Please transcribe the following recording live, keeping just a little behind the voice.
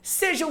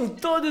Sejam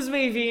todos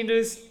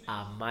bem-vindos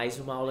a mais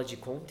uma aula de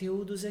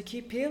conteúdos aqui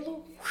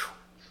pelo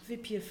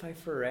VPFI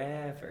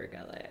Forever,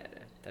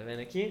 galera. Tá vendo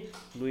aqui?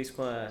 Luiz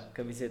com a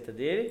camiseta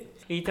dele.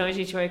 Então a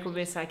gente vai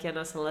começar aqui a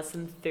nossa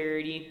Lesson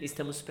 30.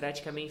 Estamos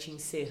praticamente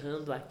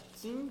encerrando a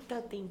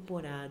 5ª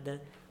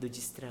temporada do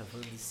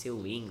Destravando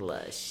Seu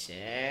English.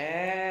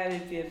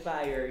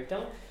 VPFI.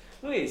 Então,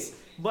 Luiz,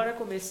 bora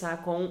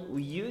começar com o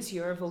Use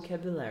Your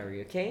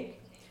Vocabulary, ok?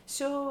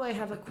 So I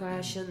have a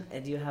question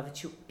and you have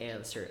to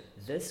answer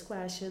this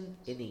question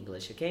in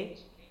English, okay?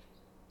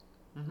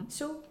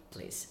 So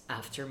please,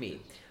 after me.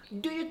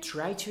 Do you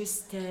try to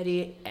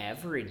study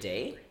every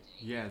day?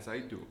 Yes, I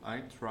do.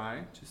 I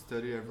try to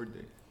study every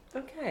day.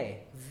 Okay,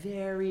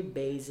 very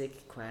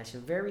basic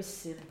question, very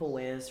simple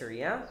answer,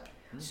 yeah?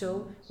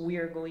 So we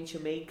are going to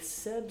make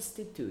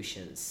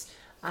substitutions.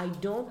 I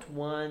don't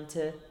want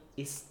to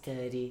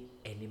study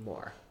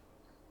anymore.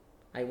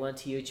 I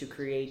want you to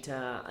create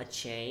a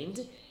chain,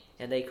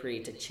 and I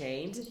create a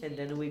chain, and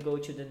then we go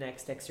to the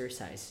next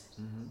exercise.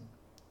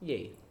 E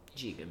aí,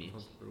 diga-me.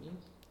 Posso perguntar?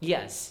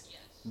 Yes.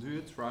 Do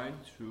you try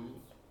to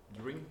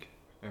drink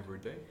every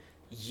day?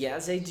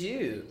 Yes, I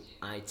do.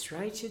 I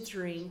try to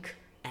drink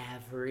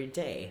every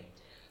day.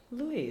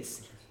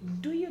 Luis,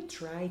 do you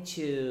try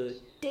to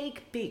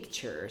take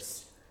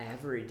pictures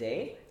every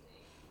day?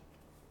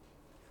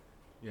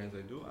 Yes,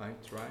 I do. I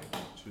try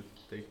to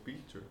take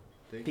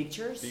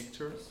Pictures?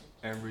 pictures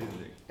every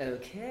day.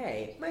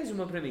 Okay, mais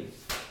uma pra mim.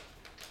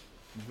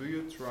 Do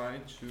you try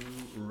to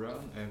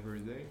run every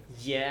day?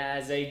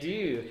 Yes, I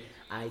do.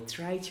 I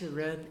try to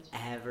run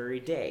every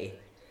day.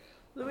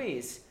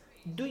 Luis,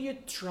 do you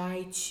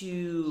try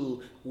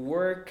to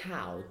work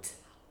out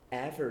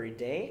every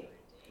day?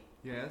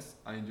 Yes,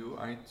 I do.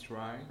 I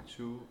try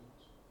to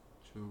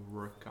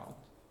work out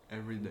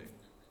every day.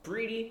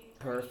 Pretty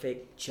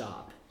perfect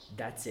job.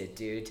 That's it,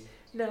 dude.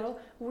 Now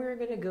we're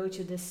gonna go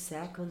to the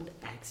second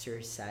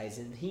exercise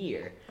in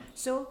here.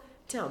 So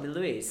tell me,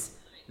 Luis,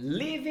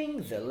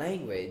 living the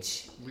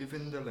language.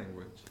 Within the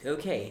language.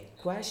 Okay,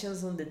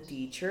 questions on the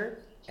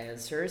teacher,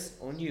 answers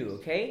on you,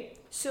 okay?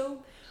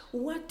 So,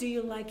 what do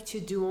you like to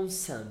do on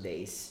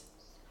Sundays?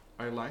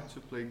 I like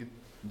to play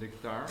the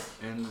guitar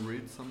and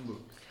read some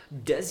books.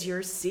 Does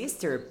your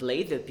sister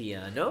play the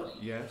piano?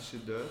 Yes, she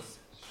does.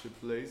 She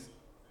plays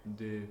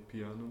the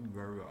piano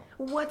very well.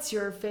 What's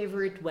your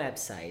favorite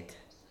website?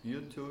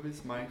 YouTube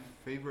is my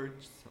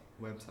favorite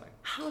website.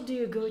 How do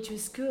you go to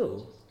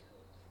school?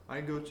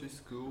 I go to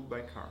school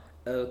by car.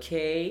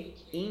 Okay,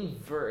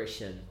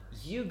 inversion.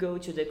 You go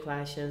to the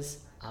questions,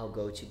 I'll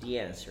go to the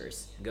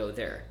answers. Go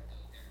there.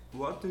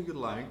 What do you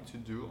like to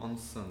do on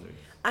Sunday?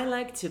 I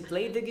like to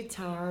play the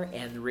guitar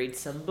and read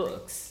some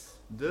books.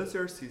 Does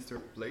your sister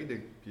play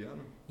the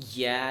piano?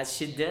 Yes,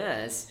 she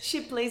does.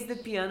 She plays the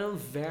piano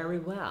very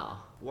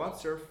well.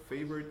 What's your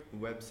favorite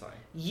website?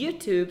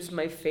 YouTube's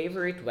my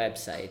favorite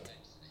website.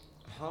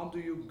 How do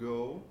you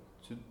go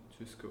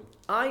to school?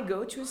 I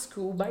go to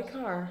school by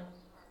car.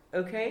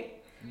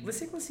 Ok?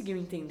 Você conseguiu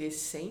entender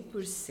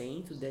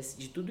 100%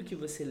 de tudo que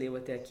você leu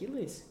até aqui,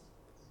 Luiz?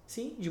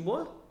 Sim? De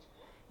boa?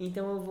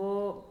 Então eu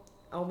vou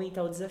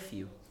aumentar o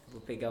desafio.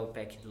 Vou pegar o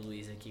pack do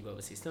Luiz aqui, igual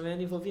vocês estão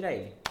vendo, e vou virar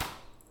ele.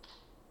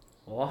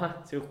 Ó,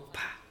 seu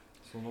pá!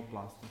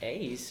 Sonoplasta. É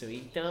isso.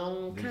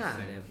 Então, Desde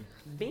cara, sempre.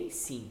 bem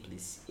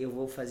simples. Eu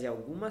vou fazer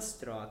algumas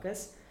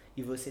trocas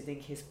e você tem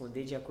que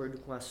responder de acordo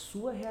com a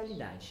sua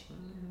realidade.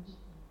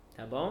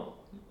 Tá bom?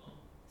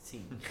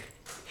 Sim.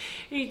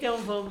 Então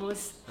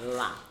vamos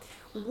lá.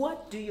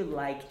 What do you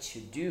like to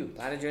do?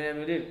 Para de olhar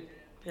meu livro.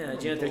 Não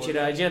adianta eu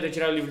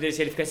tirar o livro dele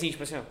se ele fica assim,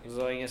 tipo assim, ó,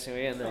 zoinho assim,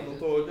 olhando. Eu não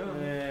tô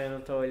olhando.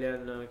 Não tô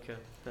olhando não aqui, ó.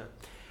 Tá.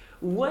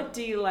 What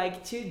do you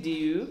like to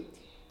do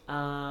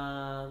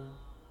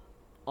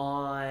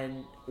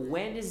on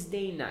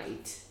Wednesday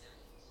night?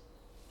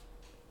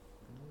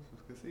 Nossa,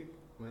 esqueci.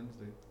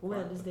 Wednesday.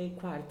 Wednesday,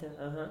 quarta,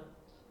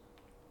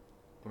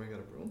 Como é que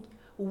era a pergunta?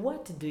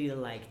 What do you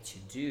like to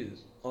do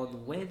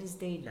on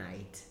Wednesday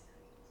night?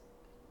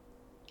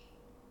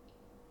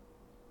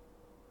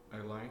 I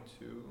like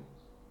to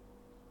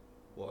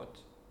watch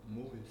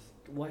movies.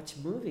 Watch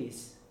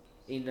movies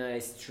in a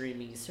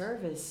streaming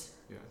service?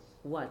 Yes.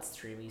 What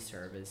streaming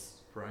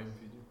service? Prime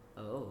Video.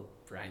 Oh,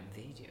 Prime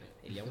Video.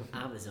 Ele é um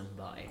Amazon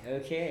boy.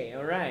 Okay,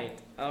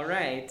 alright.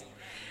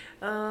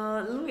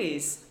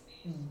 Luis,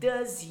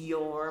 does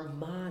your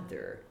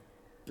mother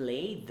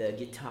play the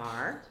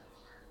guitar?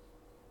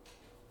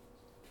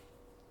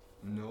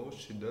 No,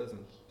 she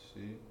doesn't.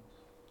 She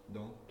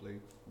don't play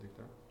the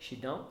guitar. She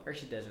don't or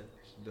she doesn't?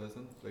 She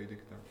doesn't play the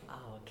guitar.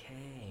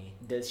 Okay.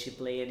 Does she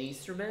play an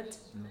instrument?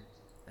 No.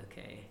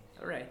 Okay,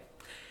 alright.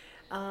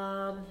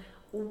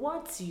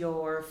 What's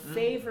your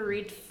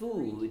favorite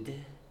food?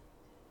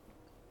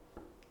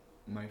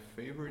 My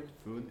favorite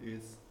food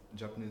is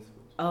Japanese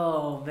food.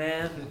 Oh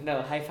man,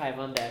 no, high five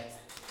on that.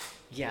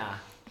 Yeah,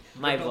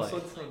 my boy. Cansou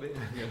de saber.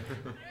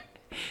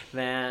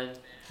 Man,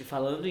 e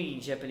falando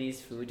em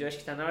Japanese food, eu acho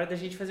que tá na hora da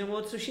gente fazer um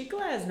outro sushi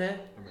class,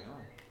 né? Também,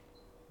 ó.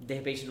 De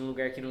repente num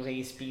lugar que não vem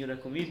espinho na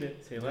comida,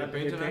 sei De lá,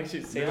 repente, né?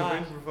 sei De lá.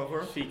 repente, por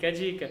favor. Fica a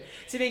dica.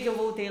 Se bem que eu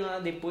voltei lá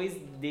depois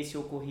desse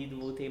ocorrido,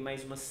 voltei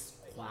mais umas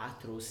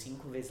 4 ou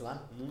 5 vezes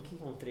lá. Nunca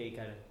encontrei,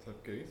 cara. Sabe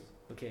o que é isso?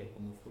 O quê?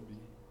 Homofobia.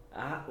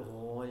 Ah,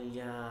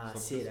 olha, Só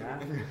será?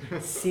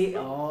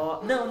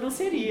 Não, não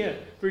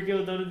seria. Porque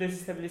o dono desse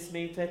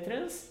estabelecimento é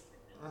trans.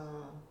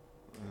 Ah,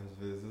 às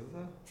vezes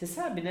é. Você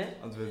sabe, né?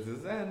 Às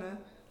vezes é, né?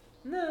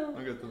 Não.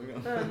 Ok, tô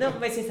ligado. Não,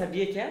 mas você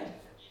sabia que era?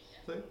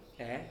 Sei.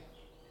 É.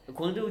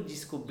 Quando eu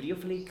descobri, eu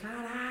falei,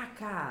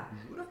 caraca!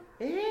 Jura?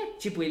 É!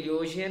 Tipo, ele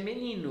hoje é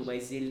menino,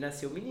 mas ele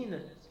nasceu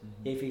menina.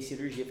 E aí fez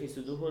cirurgia, fez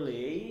tudo o rolê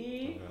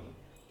e... Tá vendo?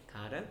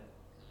 Cara,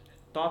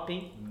 top,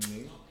 hein?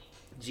 Nem.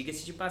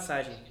 Diga-se de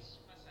passagem.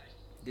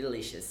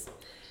 Delicious.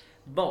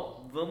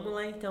 Bom, vamos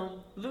lá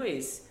então.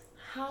 Luiz,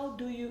 how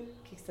do you...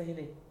 O que você tá rindo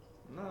aí?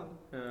 Nada.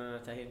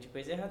 Ah, tá rindo de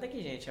coisa errada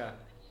aqui, gente, ó.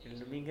 Ele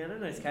não me engana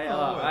não. Esse cara, Não,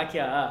 ó, ué. aqui,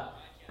 ó.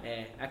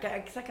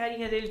 Essa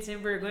carinha dele de sem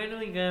vergonha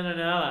não engana,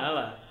 não. Olha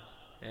lá.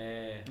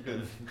 É.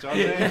 Tchau,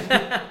 gente.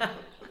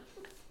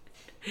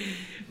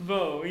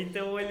 Bom,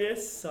 então olha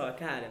só,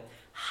 cara.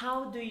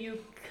 How do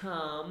you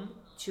come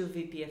to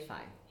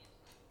VPFI?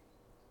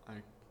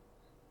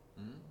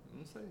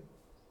 Não sei.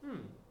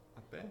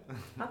 A pé?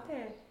 A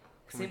pé.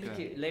 Como Sempre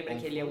que é? que. Lembra On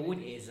que ele é o foot?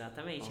 único.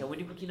 Exatamente, é o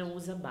único que não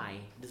usa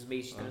by dos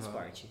meios de Aham.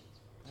 transporte.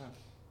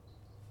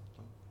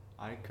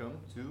 I come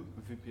to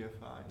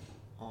VPFI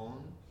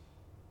on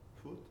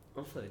foot.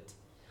 On foot.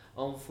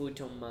 On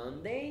foot on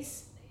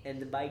Mondays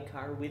and by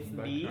car with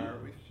By me car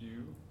with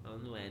you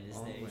on Wednesdays.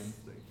 on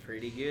Wednesday.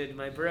 Pretty good,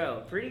 my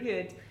bro. Pretty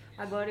good.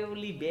 Agora eu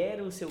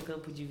libero o seu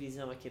campo de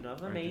visão aqui Ai,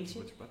 novamente.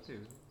 vou te bater.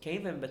 Viu? Quem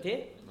vai me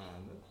bater? Nada.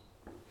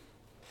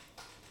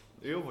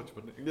 Eu vou te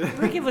bater.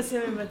 Por que você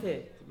vai me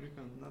bater? Tô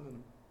brincando, nada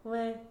não.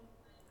 Ué.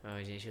 Ó,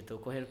 gente, eu tô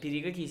correndo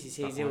perigo aqui. Se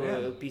vocês Tá eu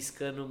correndo?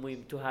 piscando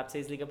muito rápido,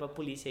 vocês ligam pra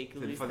polícia aí que Se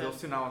o ele Luiz fazer tá... o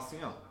sinal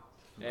assim, ó.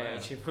 É, vai,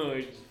 tipo,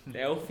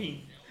 é o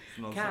fim.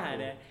 sinal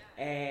Cara,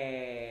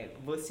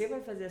 você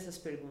vai fazer essas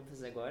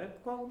perguntas agora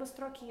com algumas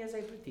troquinhas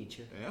aí pro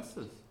teacher. socorro.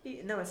 Essas?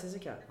 Não, essas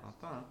aqui, ó. Ah,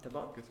 tá. Tá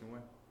bom? Porque assim,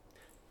 ué.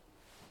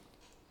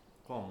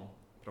 Como?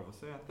 Pra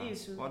você? Ah, tá.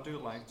 Isso. What do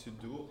you like to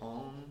do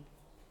on...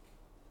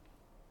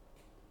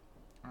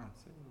 Ah,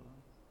 sei lá.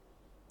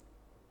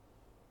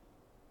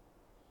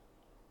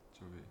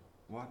 Deixa eu ver.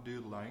 What do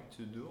you like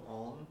to do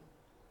on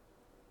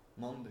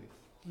Mondays?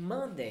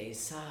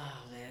 Mondays,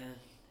 man.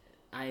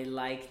 I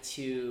like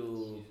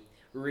to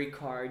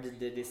record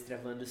the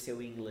Destravando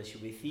Seu English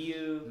with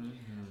you.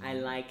 I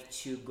like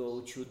to go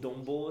to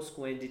Dom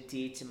Bosco and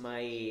teach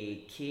my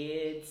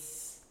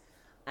kids.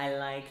 I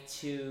like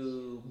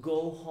to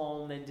go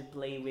home and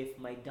play with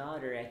my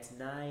daughter at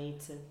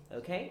night.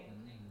 Okay?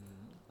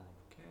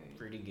 Ok.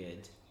 Pretty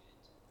good.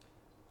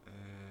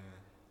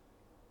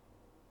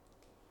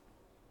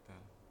 Tá.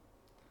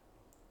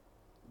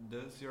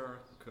 Does your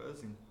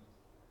cousin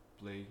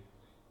play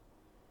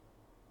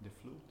the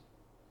flute?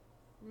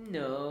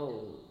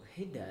 No,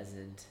 he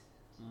doesn't.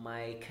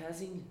 My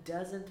cousin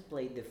doesn't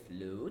play the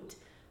flute,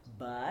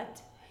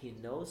 but he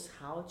knows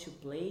how to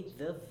play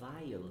the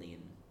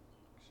violin.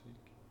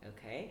 Chique.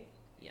 Okay?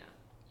 Yeah.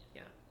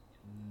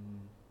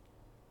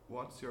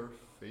 What's your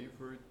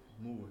favorite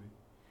movie?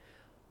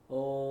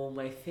 Oh,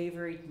 my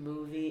favorite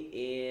movie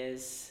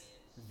is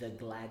The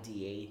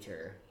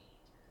Gladiator.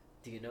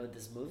 Do you know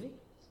this movie?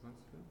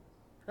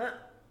 What's it?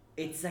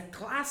 It's a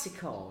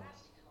classical.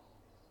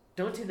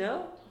 Don't you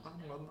know? Ah,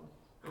 não, não.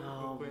 Eu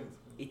Oh, conheço.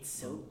 it's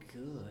so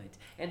good.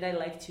 And I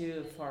like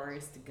to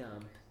Forrest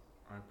Gump.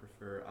 I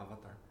prefer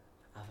Avatar.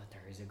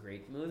 Avatar is a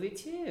great movie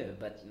too,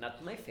 but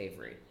not my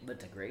favorite,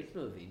 but a great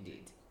movie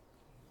indeed.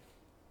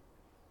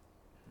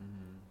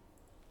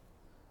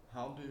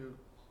 How do you...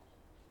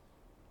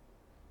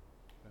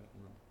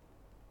 no.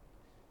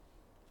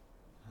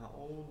 How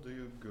do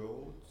you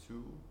go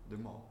to the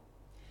mall?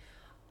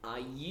 I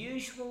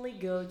usually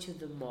go to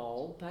the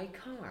mall by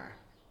car.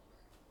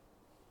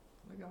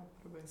 Legal,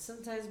 parabéns.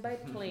 Sometimes by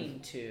plane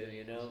too,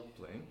 you know.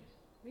 Plane?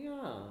 Yeah,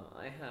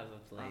 I have a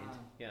plane. Ah.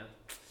 Yeah.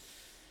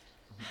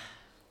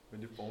 Foi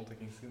de ponta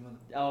aqui em cima,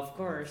 né? Of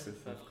course,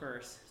 Esqueci. of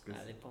course. Esqueci.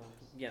 Ah, de ponto.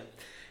 Yeah.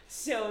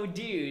 So,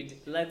 dude,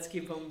 let's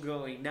keep on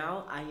going.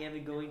 Now I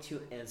am going to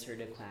answer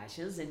the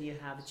questions, and you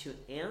have to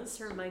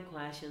answer my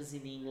questions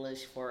in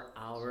English for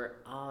our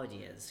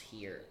audience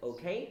here,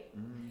 okay?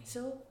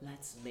 So,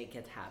 let's make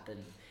it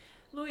happen.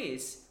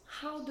 Luis,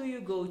 how do you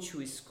go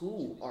to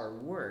school or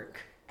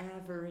work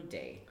every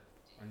day?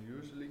 I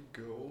usually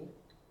go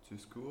to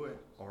school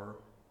or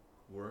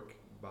work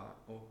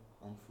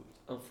on foot.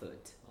 On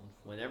foot.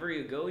 Whenever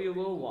you go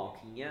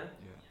walking, yeah?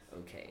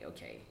 Yes.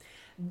 Okay.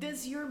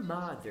 Does your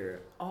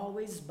mother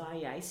always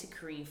buy ice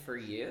cream for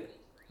you?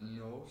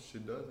 No, she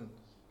doesn't.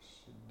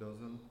 She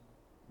doesn't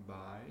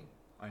buy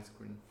ice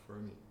cream for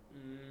me.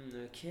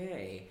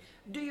 Okay.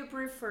 Do you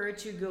prefer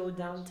to go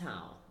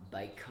downtown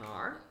by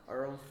car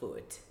or on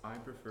foot? I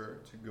prefer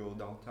to go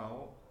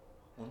downtown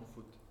on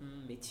foot.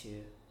 Me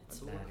too. It's É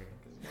do lado. better.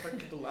 Mora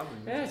aqui do lado,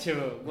 É, gente.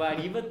 tipo,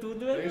 Guariba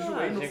tudo é Eu do enjoei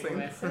lado, no já centro.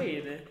 começa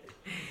aí, né?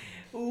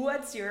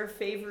 What's your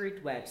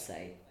favorite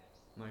website?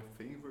 My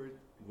favorite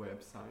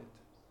website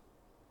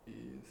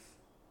is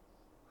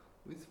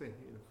Luiz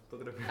Ferreira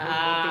Fotografia.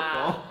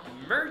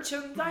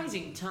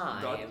 Merchandising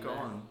time.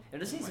 .com. Eu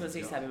não sei Oh se my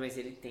vocês God. sabem, mas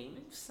ele tem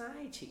um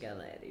site,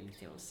 galera. Ele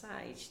tem um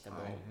site, tá I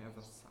bom? have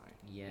a site.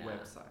 Yeah.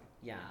 Website.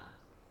 Yeah.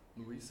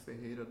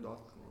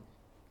 luizferreira.com.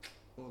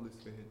 Ou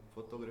Luiz Ferreira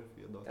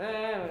Fotografia.com.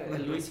 É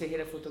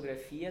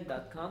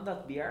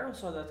luizferreirafotografia.com.br ou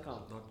só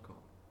 .com? .com.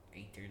 É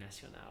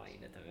internacional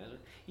ainda, tá vendo?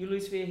 E o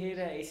Luiz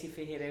Ferreira, esse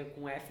Ferreira é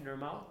com F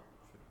normal?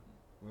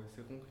 Vai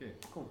ser com o quê?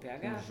 Com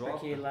PH, Com J?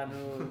 porque lá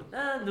no...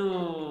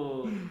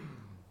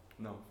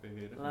 Não,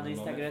 Ferreira. Lá no Meu nome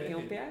Instagram é tem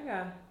um Ferreira.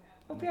 PH.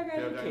 O PH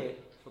é o quê?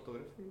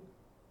 Fotografia.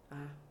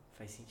 Ah,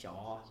 faz sentido.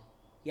 Ó.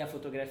 E a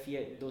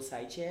fotografia do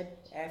site é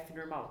F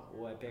normal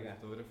ou é PH?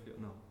 Fotografia.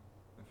 Não.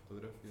 É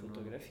fotografia.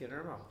 Fotografia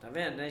normal. Tá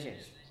vendo, né,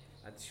 gente?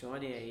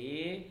 Adicione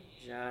aí,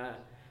 já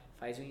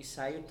faz um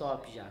ensaio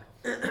top já.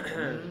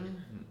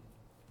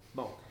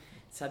 Bom,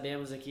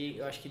 sabemos aqui,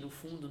 eu acho que no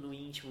fundo, no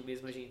íntimo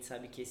mesmo, a gente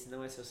sabe que esse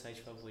não é seu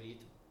site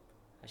favorito.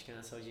 Acho que a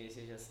nossa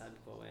audiência já sabe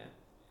qual é.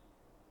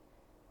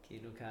 Que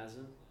no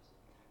caso,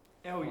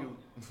 É o YouTube.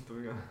 Tô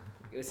ligado.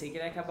 eu sei que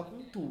ele acaba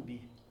com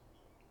tube.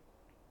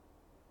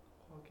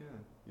 Qual que é?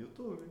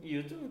 YouTube.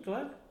 YouTube,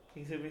 claro. O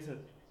que você pensou?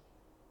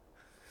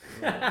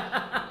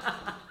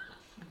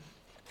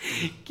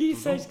 Que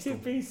site que você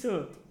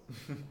pensou?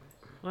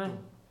 Ué?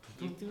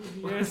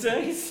 YouTube. É só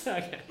isso,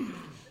 cara.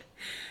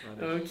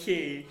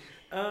 Ok.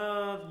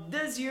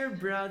 Does your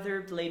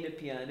brother play the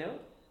piano?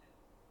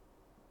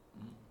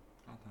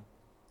 Ah, tá.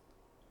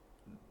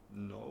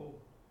 No,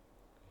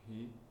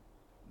 he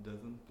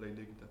doesn't play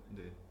the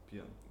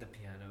piano. The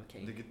piano,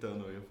 ok. The guitar,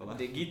 eu ia falar.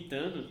 The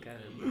guitano,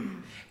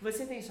 caramba.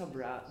 Você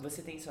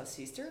tem sua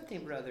sister ou tem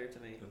brother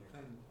também? Eu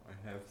tenho. I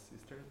have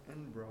sisters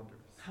and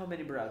brothers. How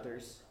many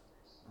brothers?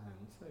 Ah, eu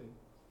não sei.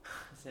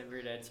 Isso é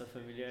verdade, sua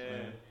família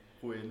é...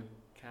 Coelho.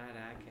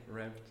 Caraca.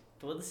 Rabbit.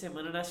 Toda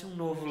semana nasce um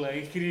novo lá, é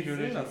incrível,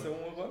 né? Sim, gente? nasceu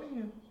um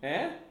agorinha.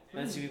 É?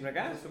 Antes de vir pra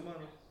cá? Essa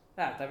semana.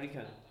 Ah, tá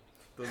brincando.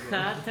 Tô zoando.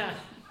 Ah, tá.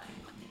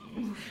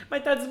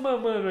 Mas tá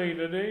desmamando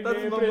ainda, né? Tá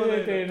Nem desmamando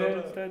apresentei, ainda,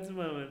 né? tá. Tá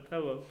desmamando, tá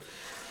bom.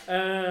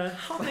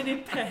 How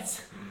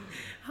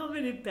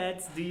many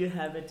pets do you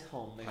have at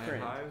home, my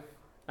friend?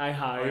 I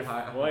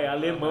have. Oi,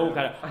 alemão,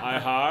 cara. I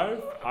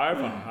have.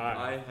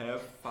 I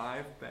have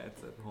 5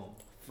 pets at home.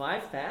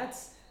 5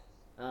 pets?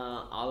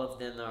 All of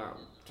them are...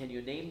 Can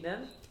you name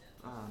them?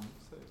 Ah, não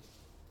sei.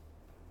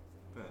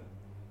 Pera.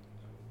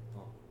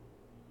 Ó.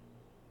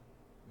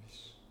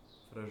 Vixe.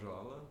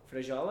 Frajola.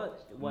 Frajola?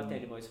 What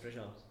animal is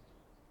Frajola?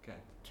 Cat.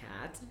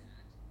 Cat.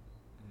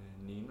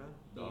 Nina.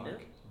 Dog. Nina.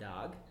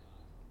 Dog.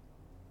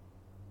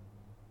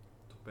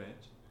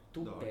 Tupete.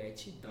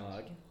 Tupete.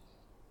 Dog.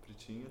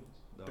 Pretinha.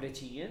 Dog.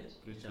 Pretinha.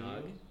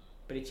 Pretinho. Dog.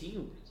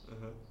 Pretinho?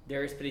 Aham.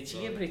 There's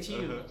pretinha and Dog.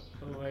 pretinho. Aham.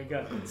 Oh my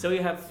god. So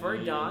you have 4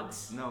 E-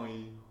 dogs. Não,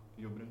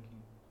 e o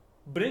branquinho.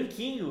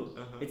 Branquinho.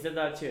 Aham. It's a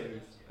dog too. É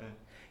isso. É.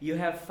 You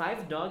have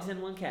 5 dogs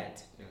and 1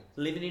 cat. Yeah.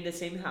 Living in the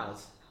same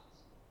house.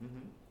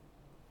 Uhum.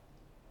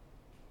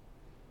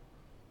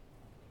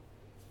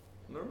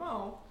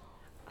 Normal.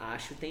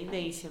 Acho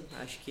tendência.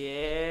 Acho que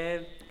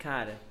é...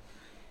 Cara...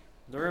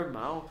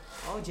 Normal.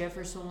 Ó, o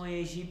Jefferson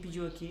EG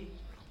pediu aqui.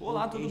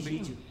 Olá, tudo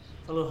Egídio. bem?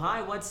 Falou,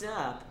 hi, what's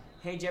up?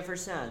 Hey,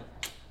 Jefferson.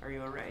 Are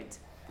you alright?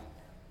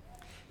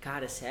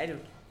 Cara,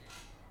 sério?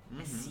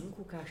 É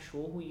 5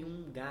 cachorros e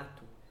 1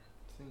 gato.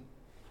 Sim.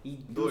 E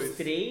dos Dois.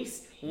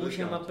 3, um Dois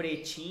chama gatos.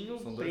 Pretinho,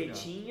 São 2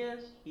 Pretinha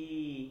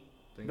e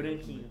Tem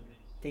Branquinho.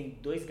 Tem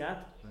 2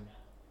 gatos? É.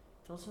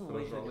 Então são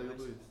 8 Frajola e o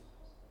animais.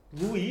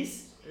 Luiz.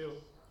 Luiz? Eu.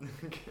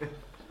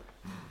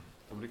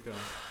 Tô brincando.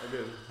 É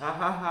mesmo.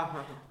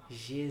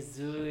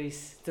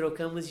 Jesus.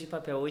 Trocamos de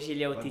papel. Hoje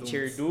ele é o Badum.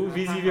 Teacher Du,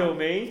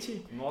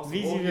 visivelmente. Nossa,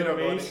 vou rir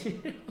agora,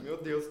 Visivelmente. hein?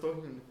 Meu Deus, tô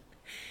rindo.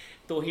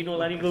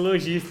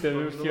 Torrinolaringologista,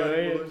 viu? Porque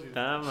Torrinolaringologista.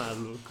 tá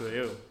maluco,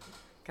 eu.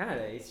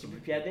 Cara, esse tipo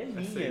de piada é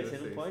minha. sei, eu Você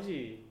não sei.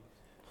 pode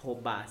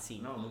roubar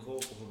assim. Não vou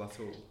roubar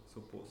seu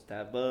posto.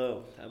 Tá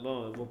bom, tá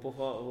bom. Eu vou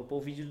pôr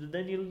o vídeo do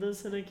Danilo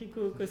dançando aqui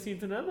com o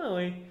cinto na mão,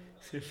 hein?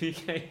 Você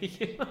fica aí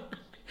que...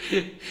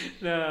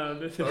 Não,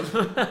 não.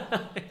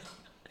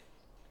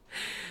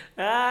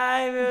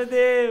 Ai, meu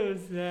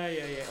Deus.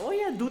 Ai.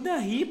 Olha, a Duda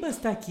Ribas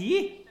tá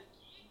aqui.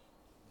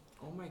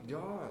 Oh my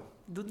god.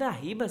 Duda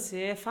Ribas,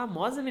 você é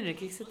famosa, menina. O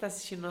que você tá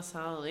assistindo nossa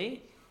aula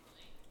aí?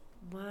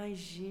 Mas,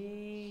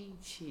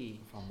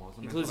 gente... Famosa,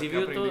 mas Inclusive,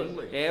 ela quer aprender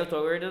inglês. eu tô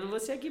aguardando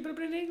você aqui pra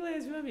aprender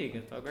inglês, meu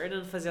amigo. Tô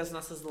aguardando fazer as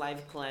nossas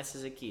live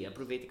classes aqui.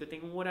 Aproveita que eu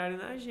tenho um horário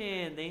na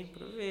agenda, hein?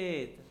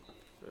 Aproveita,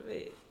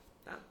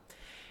 tá?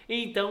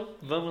 Então,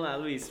 vamos lá,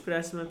 Luiz.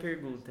 Próxima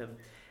pergunta.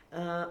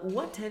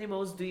 What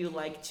animals do you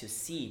like to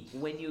see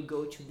when you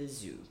go to the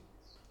zoo?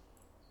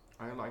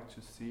 I like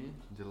to see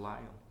the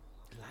lion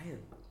Lion?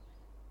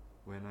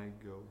 when I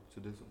go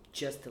to the zoo.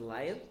 Just a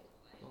lion?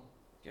 Não.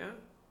 Yeah?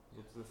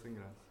 Vou fazer sem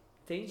graça.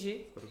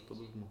 Entendi. Espero que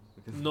todos morram.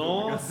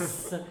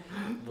 Nossa!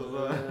 Tô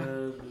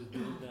Mano,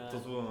 Duda. Tô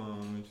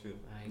zoando, mentira.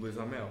 Ai,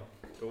 Luísa que- Mel.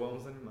 Eu amo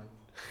os animais.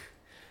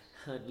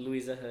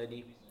 Luisa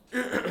Honey.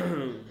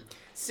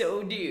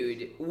 So,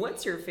 dude,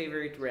 what's your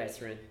favorite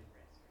restaurant?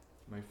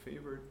 My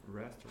favorite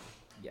restaurant.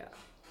 Yeah.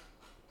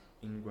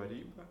 In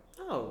Guariba?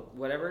 Oh,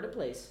 whatever the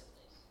place.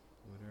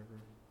 Whatever.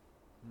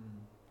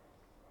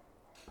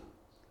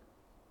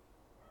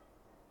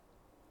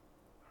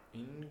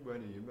 In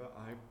Guariba,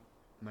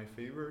 my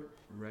favorite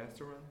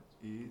restaurant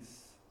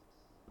is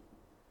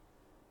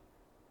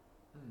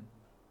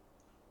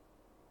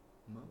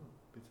Mama,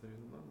 pizzaria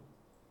do Mama.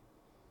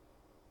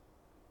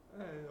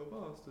 É, eu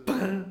gosto.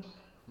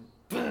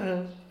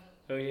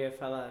 Eu ia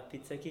falar,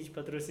 Pizza Kit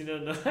patrocina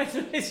nós, mas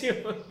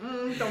tipo...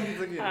 Então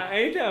pizza aqui.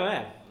 Então,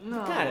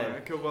 Não, cara,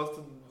 é que eu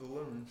gosto do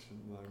lanche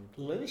lá.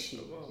 lanche?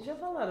 Eu gosto. Já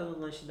falaram do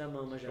lanche da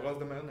Mama já. Eu gosto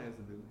da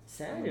maionese dele.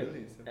 Sério? É uma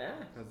delícia.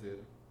 É? Caseira.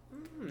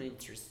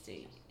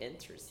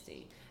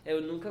 Interesting.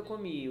 Eu nunca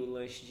comi o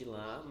lanche de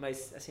lá,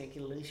 mas assim,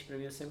 aquele lanche pra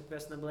mim eu sempre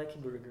peço na Black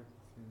Burger.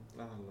 Sim.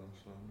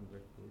 Lanche lá no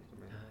Black Burger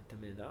também.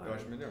 Também é da hora. Eu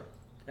acho melhor.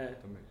 É.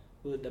 Também.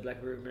 O da Black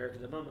Burger melhor que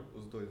o da Mama?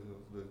 Os dois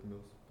meus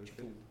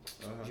preferidos.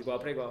 De igual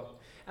pra igual.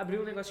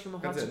 Abriu um negócio que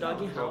chama Quer Hot dizer,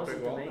 Dog não, igual House pra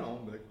igual, também.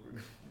 Não, Black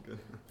Burger.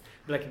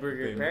 Black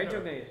Burger Bem perde melhor.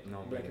 ou ganha?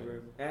 Não, Black bem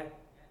Burger. É?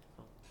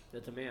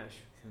 Eu também acho.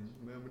 Sim,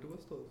 é muito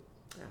gostoso.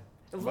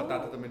 Eu vou...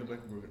 Batata também do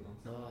Black Burger,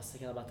 não. Nossa,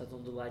 aquela batata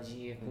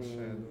onduladinha Com com...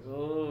 cheddar.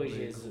 Ô, Bacon.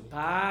 Jesus.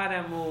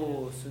 Para,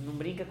 moço. Não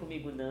brinca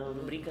comigo, não.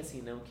 Não brinca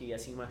assim, não, que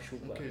assim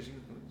machuca. Um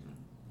queijinho também.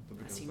 Tô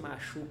brincando. Assim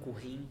machuca o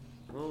rim.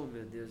 Oh,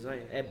 meu Deus,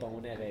 olha. É bom,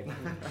 né, velho?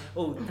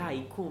 Tá,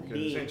 e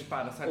comer. Gente,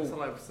 sai dessa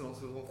live, senão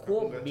vocês vão ficar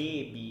com gatilho.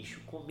 Comer,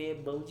 bicho. Comer é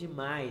bom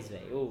demais,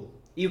 velho.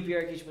 E o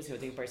pior é que, tipo assim, eu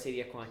tenho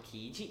parceria com a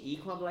Kid e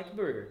com a Black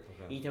Burger.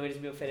 Então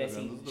eles me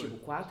oferecem, vendo os dois. tipo,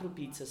 4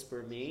 pizzas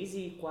por mês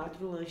e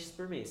 4 lanches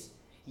por mês.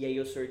 E aí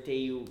eu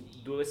sorteio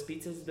 2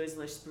 pizzas e 2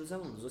 lanches pros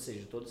alunos. Ou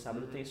seja, todo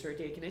sábado tem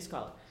sorteio aqui na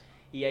escola.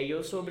 E aí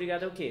eu sou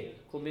obrigado a o quê?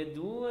 Comer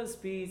 2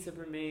 pizzas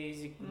por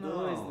mês e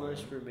 2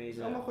 lanches por mês.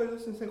 É uma coisa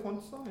assim, sem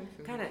condições.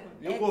 Cara,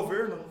 E o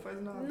governo não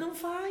faz nada. Não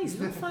faz,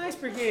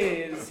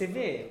 porque você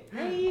vê,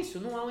 é isso,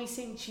 não há um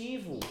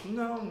incentivo.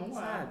 Não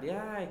Sabe?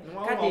 Ai, Não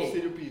há um cadê?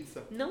 auxílio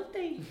pizza. Não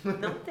tem.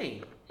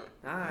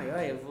 Ai,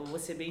 olha, eu vou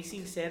ser bem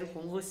sincero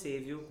com você,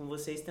 viu? Com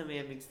vocês também,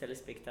 amigos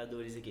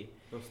telespectadores aqui.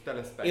 Os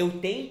telespectadores. Eu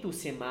tento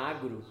ser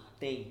magro,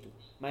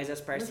 mas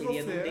as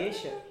parcerias não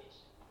deixam.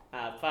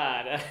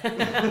 Para.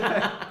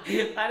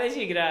 Para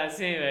de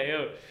graça, hein,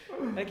 velho.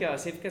 Aqui, ó,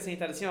 você fica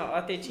sentado assim, ó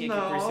a tetinha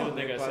aqui por cima do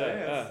negócio.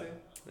 Parece.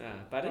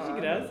 Para de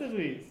graça,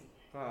 Luiz.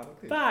 Claro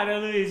que Para,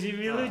 Luiz, de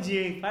me iludir,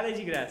 hein? Para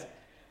de graça.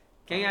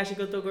 Quem acha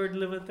que eu tô gordo,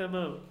 levanta a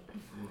mão.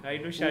 Aí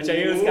no chat,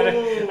 aí os caras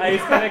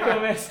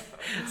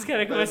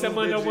começam a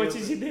mandar um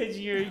monte de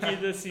dedinho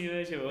erguido assim,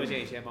 né? Tipo, ô,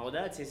 gente, é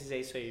maldade se vocês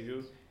fizerem isso aí,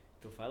 viu?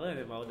 Tô falando,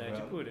 é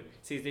maldade pura.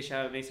 Vocês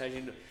deixaram a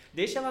mensagem...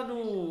 Deixa lá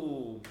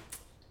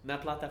na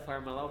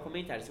plataforma lá o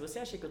comentário. Se você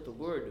acha que eu tô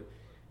gordo,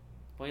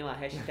 põe lá,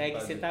 hashtag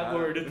você tá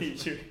gordo,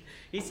 teacher.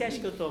 E se acha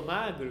que eu tô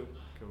magro,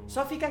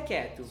 só fica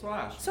quieto.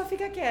 Só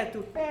fica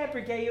quieto.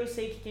 Porque aí eu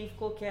sei que quem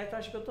ficou quieto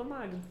acha que eu tô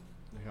magro.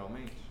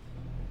 Realmente?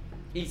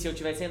 E se eu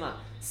tiver, sei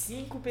lá,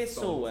 5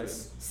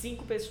 pessoas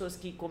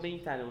que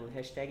comentaram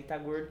hashtag tá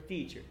gordo,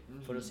 teacher.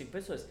 Foram 5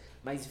 pessoas.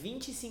 Mas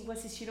 25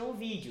 assistiram o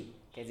vídeo.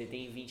 Quer dizer,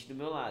 tem 20 do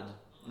meu lado.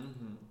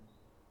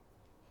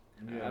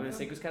 A não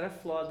ser que os caras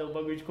flodam o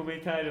bagulho de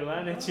comentário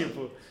lá, né?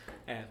 Tipo,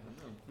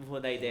 não vou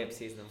dar ideia pra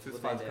vocês não. Vocês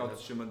fazem com a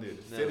autoestima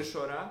deles. Se ele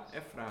chorar,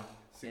 é fraco.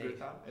 Se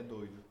gritar, é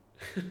doido.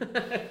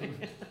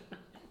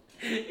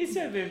 Isso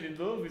é meme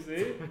novo, isso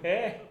aí?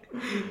 É?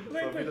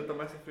 Sua vida tá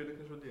mais sofrida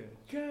que a Juliana.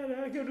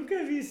 Caraca, eu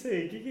nunca vi isso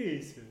aí. O que é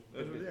isso?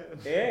 A Juliana.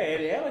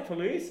 É ela que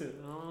falou isso?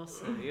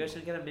 Nossa, eu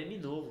achando que era meme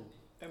novo.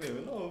 É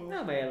meme novo.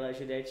 Não, mas a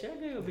Juliette já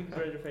ganhou o Big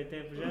Brother faz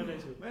tempo já, né,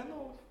 tio? Mas é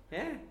novo.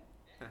 É?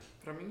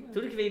 Pra mim é.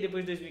 Tudo que veio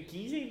depois de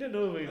 2015 ainda é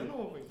novo ainda. É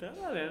novo ainda.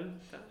 Tá valendo,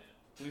 tá.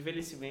 O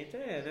envelhecimento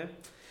né?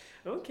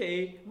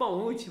 Ok.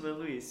 Bom, última,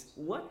 Luiz.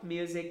 What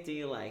music do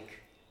you like?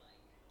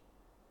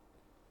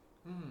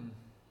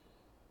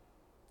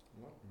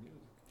 What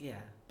music?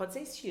 Yeah. Pode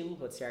ser estilo,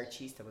 pode ser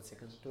artista, pode ser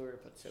cantor,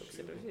 pode ser o que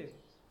você preferir.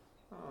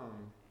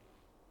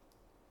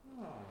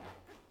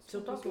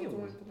 Seu top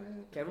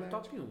 1. Quero um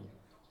top 1.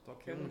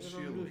 Top 1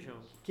 estilo.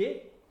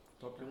 Quê?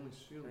 Top 1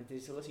 estilo. Mas ele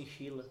falou assim,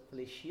 Sheila.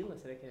 Falei, Sheila?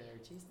 Será que é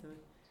artista, né?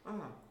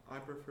 I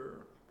prefer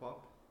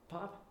pop.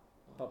 Pop?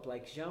 Pop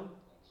like João?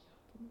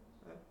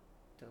 É.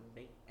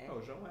 Também é. O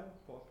João é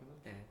pop, né?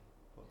 É.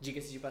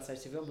 Diga-se de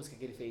passagem, você viu a música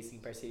que ele fez em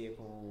parceria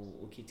com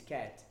o Kit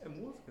Kat? É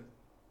música?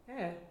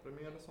 É. Pra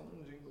mim era só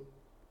um jingle.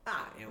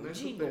 É um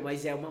jingle,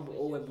 mas é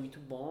muito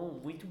bom,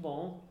 muito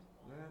bom.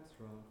 Let's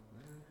rock,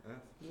 né?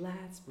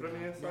 Let's Pra break,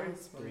 mim é só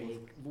let's isso,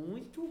 break.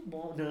 Muito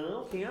bom.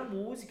 Não, tem a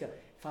música.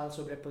 Fala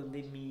sobre a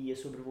pandemia,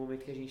 sobre o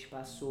momento que a gente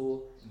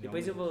passou.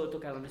 Depois eu vou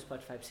tocar lá no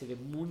Spotify pra você ver.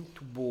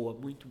 Muito boa,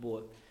 muito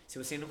boa. Se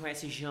você não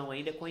conhece João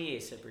ainda,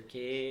 conheça,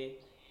 porque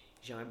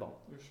João é bom.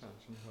 E o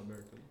chat não tá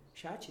aberto ali?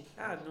 Chat?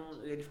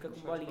 Não, ele fica com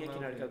chat bolinha tá aqui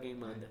na hora que aberto. alguém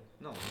manda.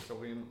 Não,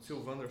 se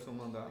o Wanderson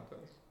mandar,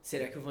 cara.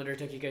 Será que o Vander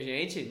tá aqui com a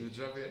gente? Ele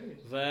já veio aí.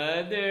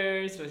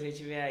 Vander, se você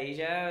estiver aí,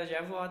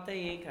 já vota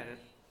aí, hein, cara.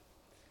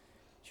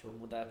 Deixa eu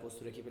mudar a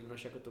postura aqui pra ele não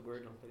achar que eu tô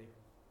gordo, não. Peraí.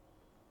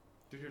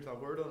 Teacher tá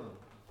gordo ou não?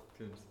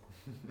 filmes.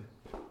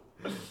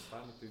 Tá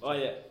no Twitter.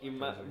 Olha,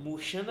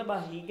 murchando a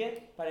barriga,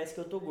 parece que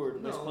eu tô gordo.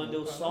 Mas Não, quando não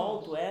eu tá,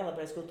 solto ela,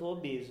 parece que eu tô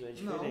obeso. É Não,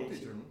 diferente.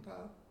 teacher, não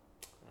tá.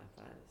 Ah,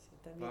 para. Você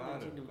tá me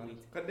Para, iludindo para.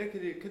 muito. Cadê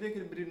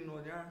aquele brilho no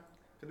olhar?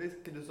 Cadê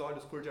aqueles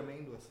olhos cor de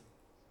amêndoas?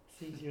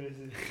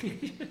 Sedioso.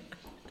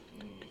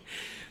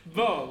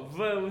 Bom,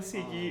 vamos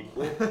seguir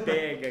o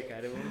pega,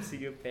 cara. Vamos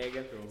seguir o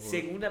pega.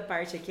 Segunda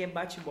parte aqui é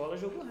bate-bola,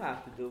 jogo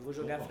rápido. Eu vou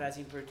jogar a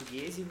frase em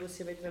português e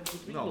você vai traduzir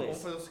pro Não, inglês.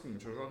 vamos fazer o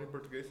seguinte, eu jogo em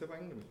português e você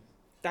vai em inglês.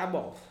 Tá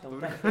bom. Então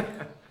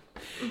tá.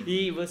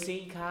 E você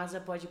em casa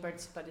pode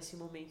participar desse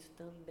momento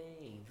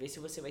também. Vê se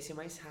você vai ser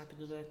mais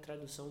rápido na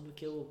tradução do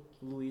que o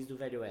Luiz do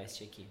Velho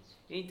Oeste aqui.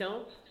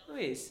 Então,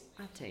 Luiz,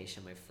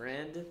 attention, my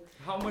friend.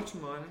 How much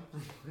money?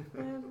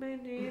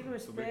 Menino, Tô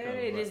espera, brincando,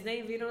 eles vai.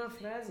 nem viram a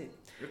frase.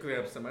 Eu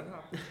queria ser mais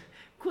rápido.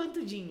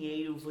 Quanto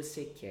dinheiro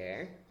você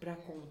quer para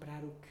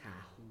comprar o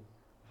carro?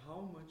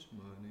 How much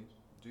money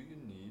do you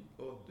need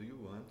or do you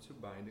want to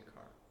buy the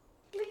car?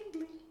 Bling,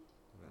 bling.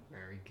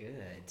 Very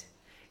good.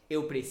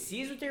 Eu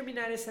preciso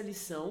terminar essa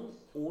lição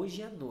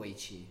hoje à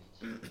noite.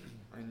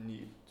 I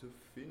need to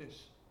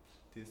finish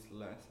this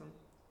lesson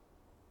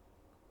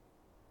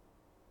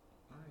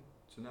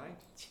tonight.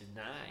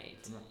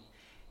 Tonight.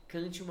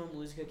 Cante uma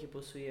música que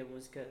possui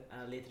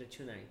a letra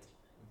Tonight.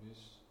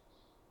 Vixe.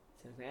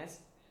 Você não conhece?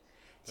 Tá.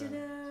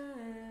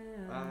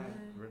 Tonight. Ah,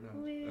 verdade.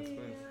 We Essa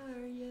conheço.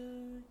 are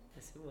young.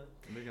 Essa é boa.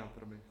 Legal,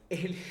 parabéns.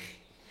 Ele,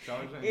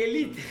 Tchau,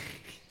 gente.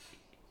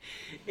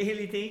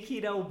 ele tem que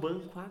ir ao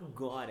banco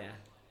agora.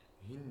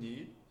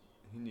 He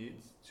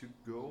needs to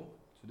go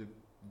to the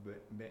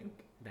bank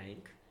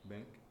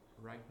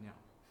right now.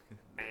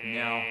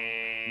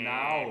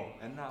 Now.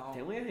 É now.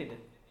 Tem um erro ainda.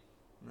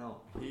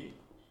 Não. He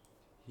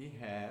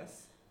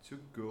has to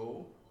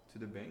go to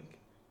the bank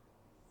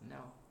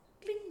now.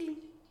 Gling,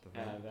 gling.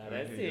 Tá vendo?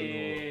 Agora Eu sim.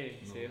 errei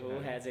no- Você errou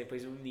o é. has, aí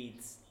depois um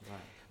needs.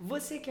 Vai.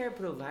 Você quer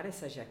provar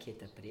essa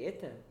jaqueta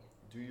preta?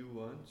 Do you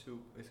want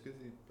to... Eu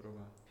esqueci de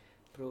provar.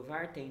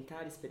 Provar,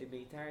 tentar,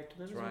 experimentar,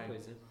 tudo a mesma Try.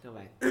 coisa. Então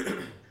vai.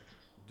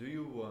 Do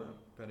you want...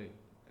 Peraí.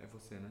 É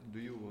você, né? Do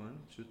you want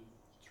to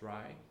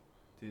try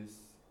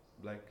this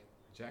black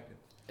jacket?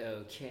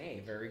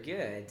 Ok, very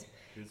good.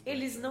 This black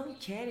Eles jacket? não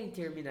querem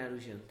terminar o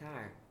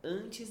jantar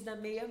antes da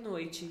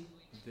meia-noite.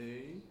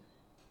 They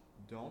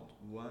don't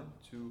want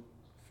to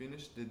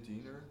finish the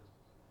dinner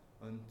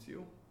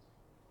until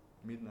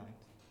midnight.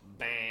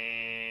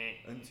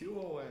 Until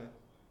ou é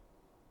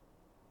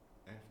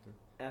after?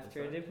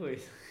 After, certo.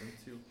 depois.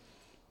 Until.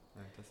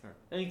 Tá certo.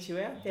 Until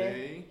é até.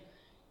 They...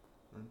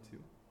 Until.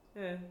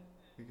 É.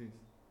 O que é isso?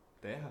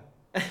 Terra?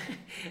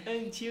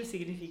 Until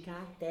significa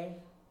até.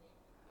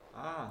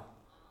 Ah!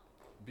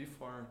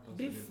 Before. Então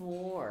seria.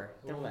 Before.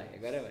 Então Oh. vai,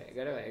 agora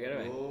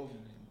vai. Oh.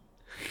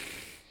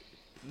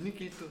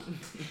 Nikito.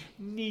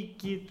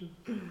 Nikito.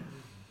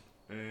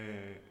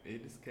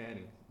 Eles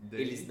querem.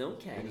 Eles não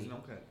querem. Eles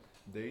não querem.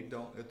 They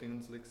don't... Eu tenho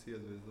dislexia,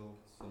 às vezes eu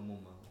somo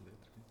uma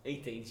letra.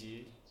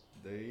 Entendi.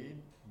 They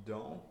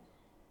don't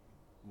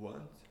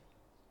want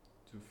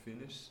to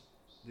finish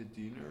the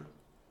dinner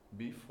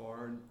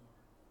before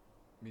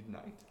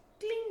midnight.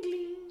 Gling,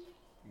 gling.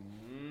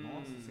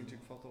 Nossa, senti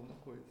que faltou alguma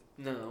coisa.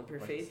 Não, Vai que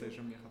perfeito.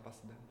 seja a minha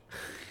capacidade.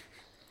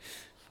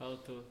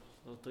 Faltou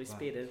Vai.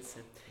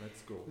 esperança.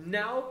 Let's go.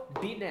 Now,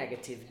 be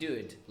negative,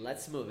 dude.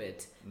 Let's move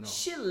it. No.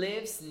 She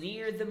lives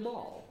near the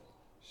mall.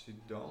 She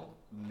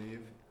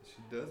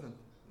doesn't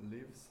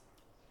lives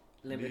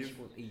Lembra, Live.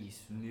 tipo,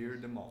 isso. near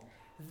the mall.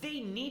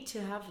 They need to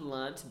have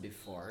lunch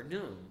before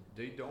noon.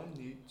 They don't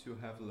need to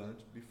have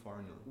lunch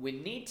before noon. We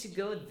need to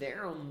go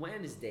there on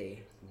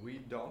Wednesday. We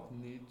don't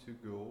need to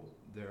go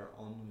there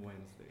on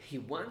Wednesday. He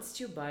wants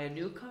to buy a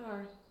new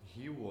car.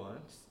 He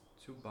wants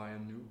to buy a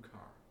new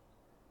car.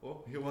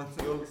 Oh, he wants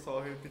to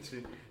só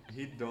repetir.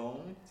 He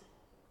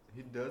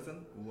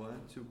doesn't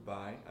want to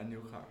buy a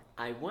new car.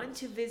 I want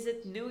to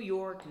visit New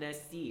York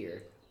next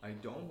year. I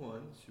don't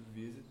want to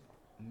visit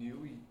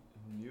New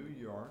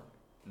York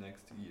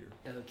next year.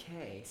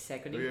 Okay,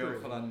 second Eu ia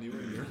improvement. falar New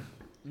Year.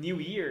 New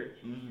Year?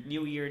 Uhum.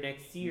 New Year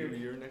next year? New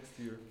Year next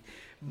year.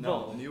 Bom.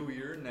 Não, New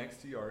Year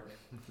next York.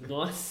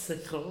 Nossa,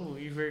 então,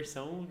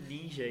 inversão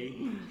ninja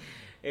aí.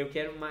 Eu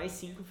quero mais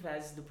 5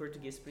 frases do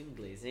português para o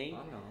inglês, hein?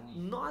 Ah, não.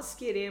 Nós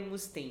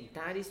queremos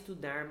tentar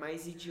estudar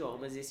mais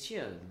idiomas este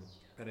ano.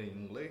 Peraí,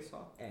 em inglês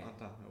só? É. Ah,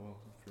 tá. O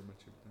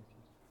afirmativo tá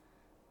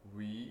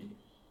aqui.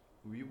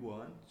 We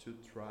want to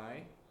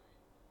try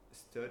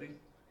study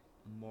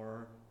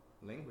more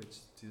language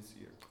this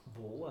year.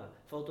 Boa.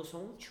 Faltou só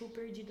um to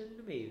perdido ali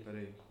no meio.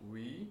 Peraí.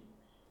 We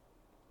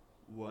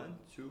want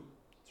to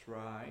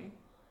try...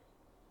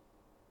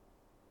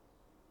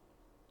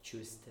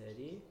 To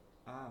study.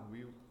 Ah,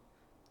 we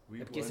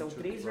É porque want são to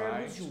 3 try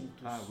verbos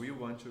juntos. Ah, we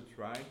want to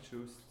try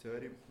to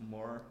study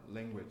more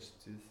language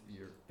this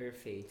year.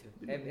 Perfeito.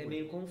 É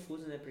meio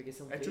confuso, né? Porque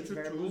são É 3 tchu-tchu-tchu,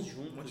 verbos um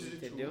juntos, monte de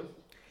entendeu?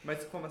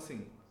 Mas como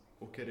assim?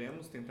 O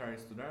queremos tentar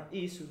estudar?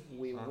 Isso.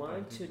 We Ah, tá,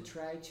 want to entendi.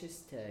 try to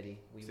study.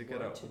 We Você que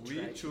era want to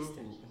try to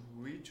study.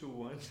 We to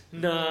want.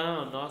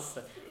 Não,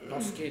 nossa.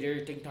 Nós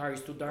querer tentar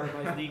estudar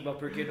mais língua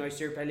porque nós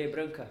ser pele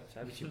branca.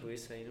 Sabe, tipo,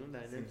 isso aí não dá,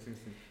 né? Sim.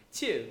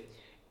 Two,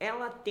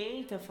 ela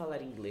tenta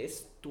falar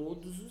inglês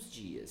todos os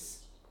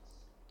dias.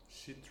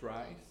 She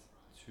tries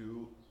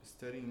to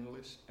study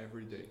English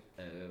every day.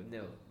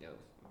 Não.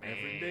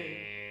 Every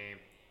day.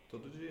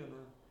 Todo dia,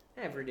 né?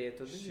 Every day é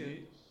todo dia.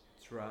 She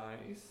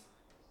tries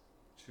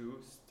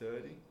to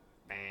study.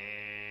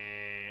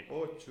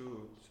 Ou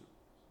to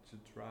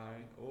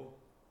try. Ou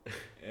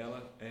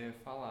ela é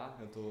falar.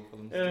 Eu tô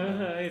falando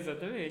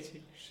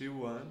Exatamente. She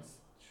wants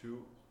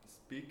to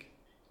speak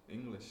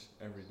English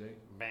every day.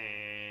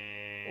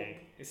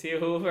 Você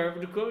errou o verbo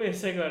do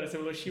começo agora. Você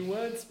falou she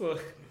wants, pô.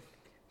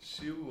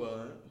 She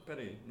wants.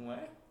 Peraí, não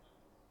é?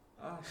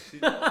 Ah, she.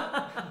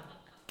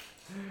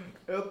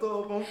 Eu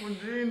tô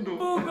confundindo.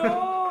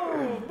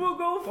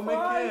 Bugou Como é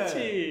forte.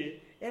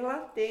 que Ela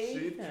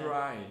tenta.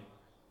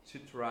 She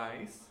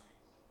tries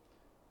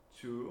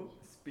to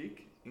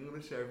speak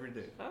English every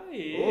day.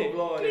 Aí. Ô,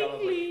 glória, ela tá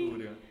Plim, plim.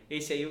 fúria.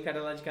 Esse aí, o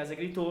cara lá de casa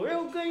gritou: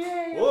 Eu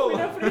ganhei! Eu Ô. fui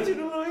na frente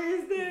do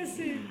Luiz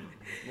desse!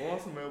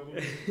 Nossa, meu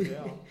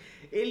real.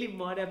 Ele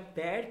mora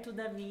perto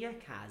da minha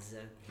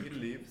casa. He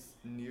lives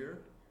near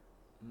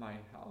my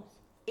house.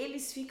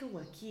 Eles ficam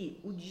aqui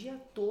o dia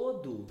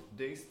todo.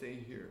 They stay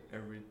here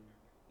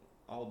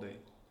all day.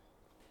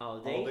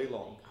 All day? All day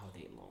long. All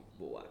day long.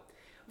 Boa.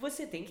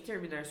 Você tem que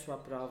terminar sua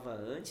prova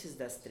antes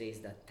das 3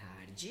 da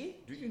tarde.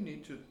 Do you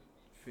need to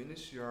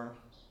finish your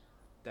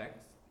test?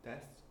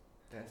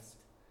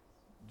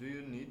 Do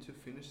you need to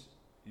finish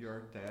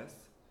your test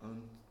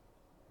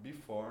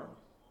before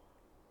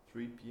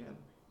 3 p.m.?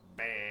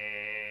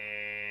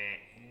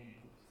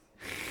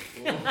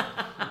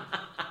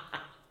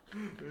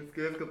 Eu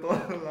esqueço que eu tô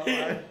na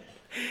live.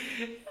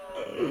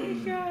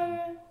 Ai,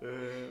 cara.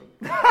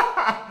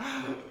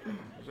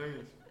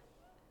 Gente,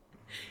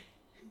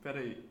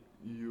 peraí.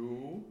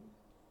 Do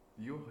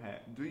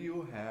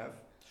you have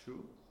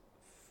to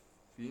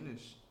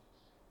finish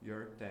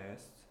your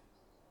test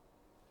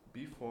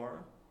before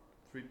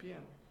 3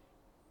 p.m.?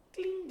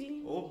 Clim,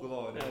 clim. Ô,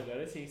 glória.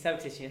 Agora sim. Sabe o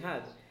que você tinha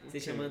errado? Você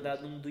O tinha quê?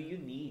 mandado um do you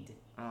need.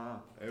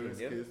 Ah, eu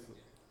Entendeu? esqueço.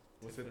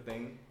 Você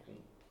tem.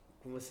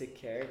 Com você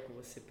quer, com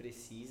você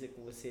precisa,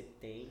 com você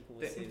tem, com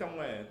você... Então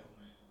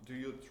do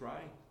you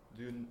try?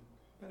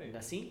 Peraí, Na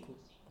 5?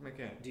 como é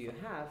que é? Do you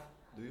have?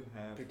 Do you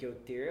have? Porque o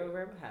ter é o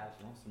verbo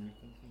have. Nossa, me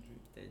confundi.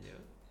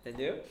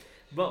 Entendeu?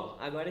 Bom,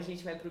 agora a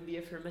gente vai pro be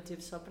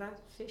affirmative só pra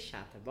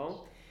fechar, tá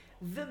bom?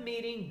 The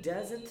meeting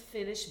doesn't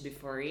finish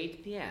before 8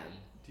 p.m.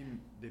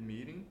 The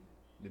meeting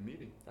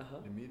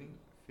Aham. The meeting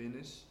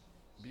finish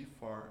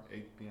before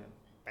 8 p.m.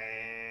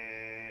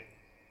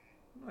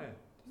 Não é?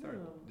 Certo.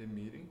 Não. The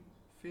meeting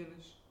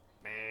finish.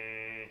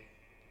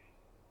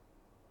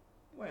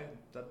 Ué,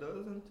 that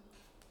doesn't.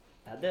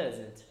 Tá,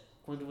 doesn't.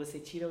 Quando você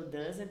tira o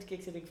doesn't, o que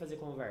você tem que fazer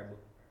com o verbo?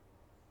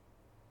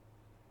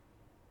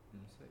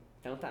 Não sei.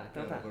 Então tá.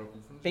 Agora eu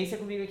confundi. Pensa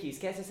comigo aqui,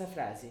 esquece essa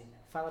frase.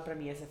 Fala pra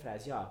mim essa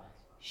frase, ó.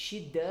 She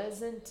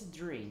doesn't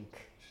drink.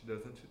 She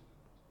doesn't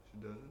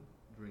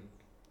drink.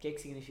 O que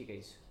significa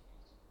isso?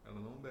 Ela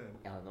não bebe.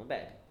 Ela não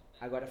bebe.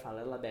 Agora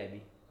fala, ela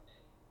bebe.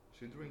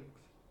 She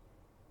drinks.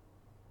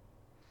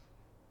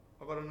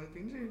 Agora eu não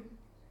entendi.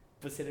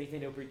 Você não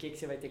entendeu por que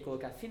você vai ter que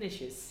colocar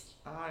finishes?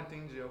 Ah,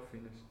 entendi, é o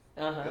finish.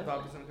 Aham. Eu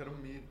tava pensando que era um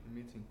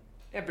meeting.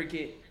 É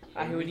porque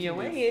a O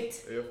reunião é meeting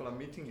it. Eu ia falar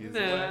meeting is.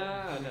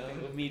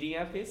 Não. O meeting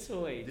é a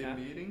pessoa aí, The tá?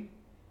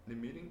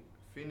 meeting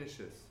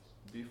finishes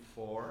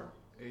before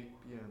 8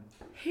 p.m.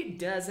 He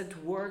doesn't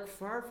work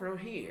far from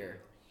here.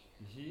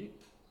 He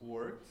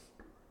works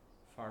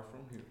far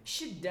from here.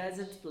 She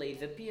doesn't play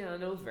the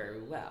piano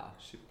very well.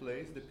 She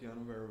plays the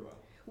piano very well.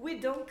 We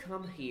don't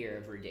come here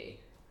every day.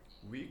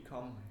 We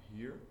come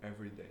here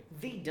every day.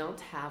 They don't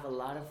have a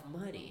lot of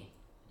money.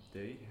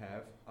 They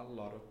have a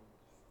lot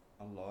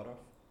of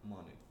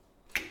money.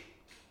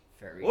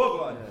 Very Ô,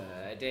 Glória!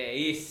 good. É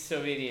isso,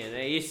 menina.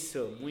 É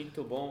isso.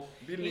 Muito bom.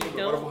 Bilíngue,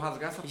 Então, agora eu vou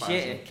rasgar essa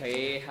página.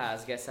 Que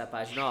rasga essa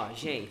página. Ó,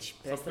 gente,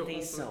 Só presta porque eu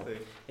atenção.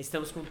 completei.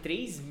 Estamos com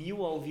 3.000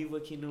 ao vivo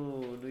aqui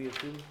no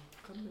YouTube.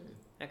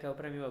 Cadê? Caiu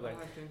pra mim agora.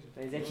 Ah, entendi.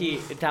 Mas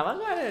aqui, tava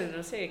agora,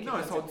 não sei. Aqui Não,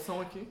 essa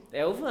audição aqui.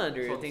 É o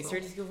Vander, Só eu tenho audição.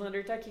 certeza que o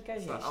Vander tá aqui com a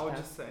gente, Essa tá?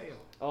 Odisseia.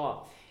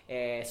 Ó,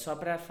 só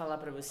pra falar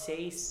pra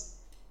vocês...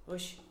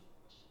 Oxi,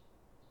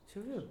 você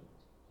viu?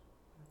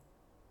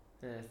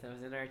 Você tá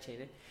fazendo arte aí,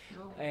 né?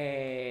 Não.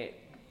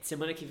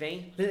 Semana que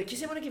vem... Que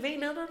semana que vem?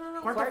 Não.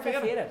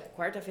 Quarta-feira.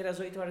 Quarta-feira, às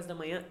 8 horas da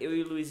manhã, eu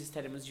e o Luiz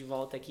estaremos de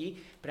volta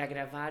aqui pra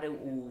gravar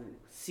o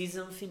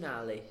season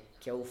finale,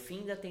 que é o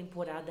fim da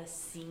temporada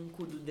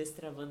 5 do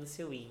Destravando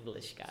Seu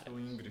English, cara. O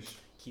English.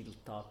 Que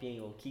top,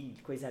 hein? Ou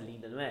que coisa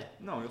linda, não é?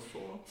 Não, eu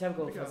sou. Sabe o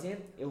que eu vou Obrigado. fazer?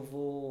 Eu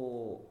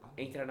vou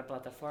entrar na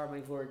plataforma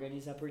e vou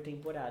organizar por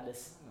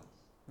temporadas. Não.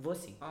 Vou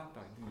sim. Ah,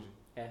 tá, entendi.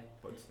 É.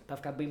 Pode ser. Pra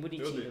ficar bem Eu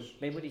bonitinho. deixo.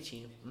 Bem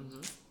bonitinho.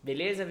 Uhum.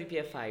 Beleza,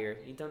 VPFire?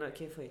 Então,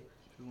 quem foi?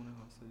 Chegou um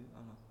negócio ali.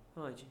 Ah,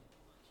 não. Onde?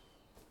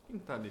 Quem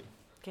tá ali?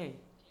 Quem?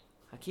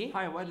 Aqui?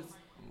 Hi, what is...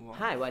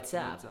 Hi, what's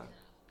up?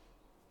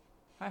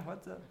 Hi,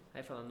 what's up?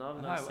 Aí fala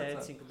Hi,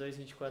 what's up?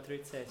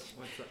 997-522487.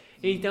 What's up?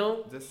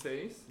 Então,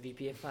 16.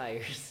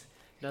 VPFires,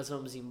 nós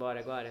vamos embora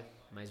agora,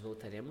 mas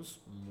voltaremos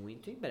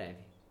muito em breve.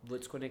 Vou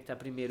desconectar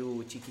primeiro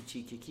o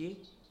tique-tique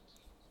aqui.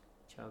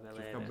 Tchau, Deixa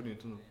galera. ficar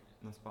bonito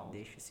nas palmas.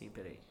 Deixa assim,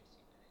 peraí.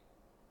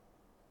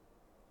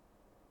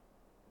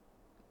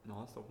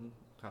 Nossa, tá com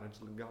cara de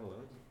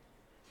galã.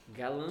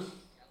 Galã,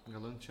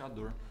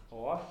 Galanteador.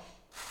 ó,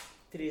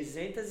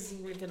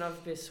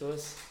 359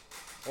 pessoas.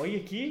 Olha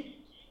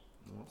aqui,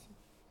 Nossa.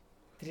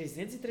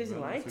 313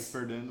 Vocês likes.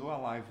 perdendo a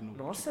live no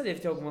Nossa, deve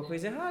ter alguma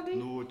coisa errada, hein?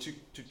 No tic.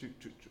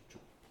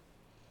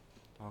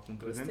 Tava com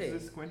Gostei.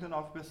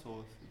 359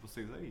 pessoas. E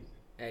vocês aí.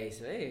 É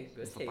isso aí, Essa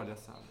gostei.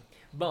 palhaçada.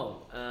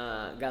 Bom,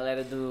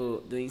 galera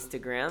do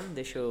Instagram,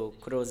 deixa eu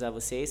cruzar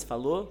vocês,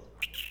 falou?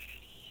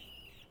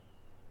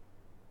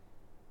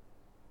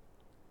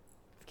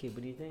 Fiquei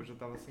bonito, hein? Hoje eu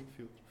tava sem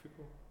filtro.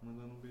 Ficou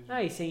mandando um beijinho.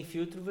 Ah, e sem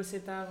filtro você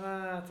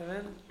tava, tá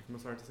vendo? É que meu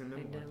celular tá sem Ainda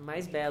memória.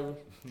 mais belo.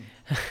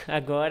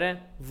 Agora,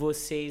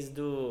 vocês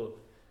do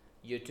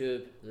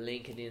YouTube,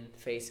 LinkedIn,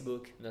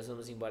 Facebook, nós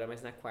vamos embora,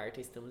 mas na quarta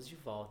estamos de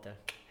volta.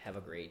 Have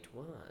a great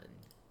one.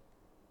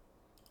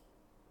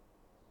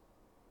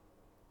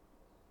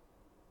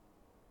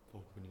 Pô,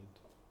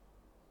 bonito.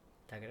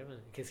 Tá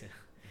gravando? Quer dizer,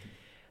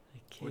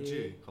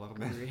 Odiei. Coloca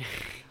bem.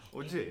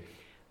 Odiei.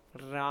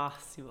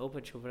 Próximo.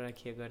 Opa, deixa eu pôr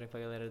aqui agora pra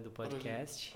galera do podcast.